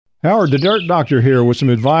Howard, the Dirt Doctor here with some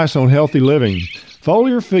advice on healthy living.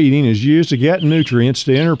 Foliar feeding is used to get nutrients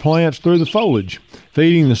to enter plants through the foliage.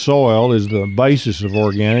 Feeding the soil is the basis of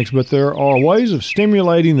organics, but there are ways of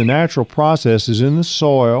stimulating the natural processes in the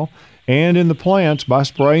soil and in the plants by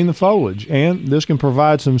spraying the foliage, and this can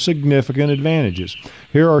provide some significant advantages.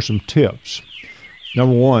 Here are some tips.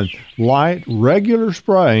 Number one, light, regular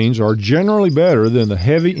sprayings are generally better than the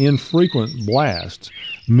heavy, infrequent blasts.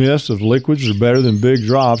 Mists of liquids are better than big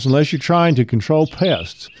drops unless you're trying to control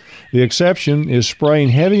pests. The exception is spraying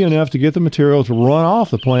heavy enough to get the material to run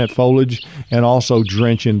off the plant foliage and also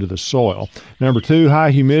drench into the soil. Number two,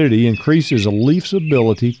 high humidity increases a leaf's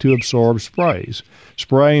ability to absorb sprays.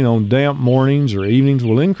 Spraying on damp mornings or evenings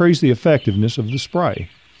will increase the effectiveness of the spray.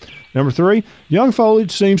 Number three, young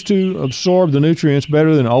foliage seems to absorb the nutrients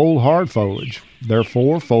better than old hard foliage.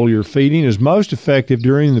 Therefore, foliar feeding is most effective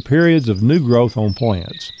during the periods of new growth on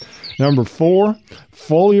plants. Number four,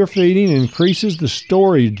 foliar feeding increases the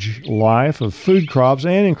storage life of food crops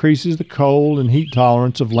and increases the cold and heat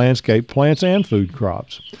tolerance of landscape plants and food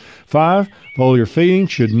crops. 5, foliar feeding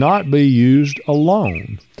should not be used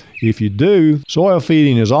alone. If you do, soil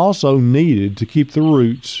feeding is also needed to keep the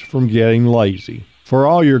roots from getting lazy. For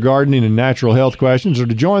all your gardening and natural health questions or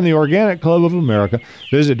to join the Organic Club of America,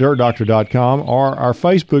 visit dirtdoctor.com or our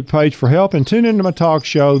Facebook page for help and tune into my talk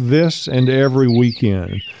show this and every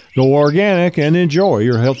weekend. Go organic and enjoy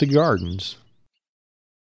your healthy gardens.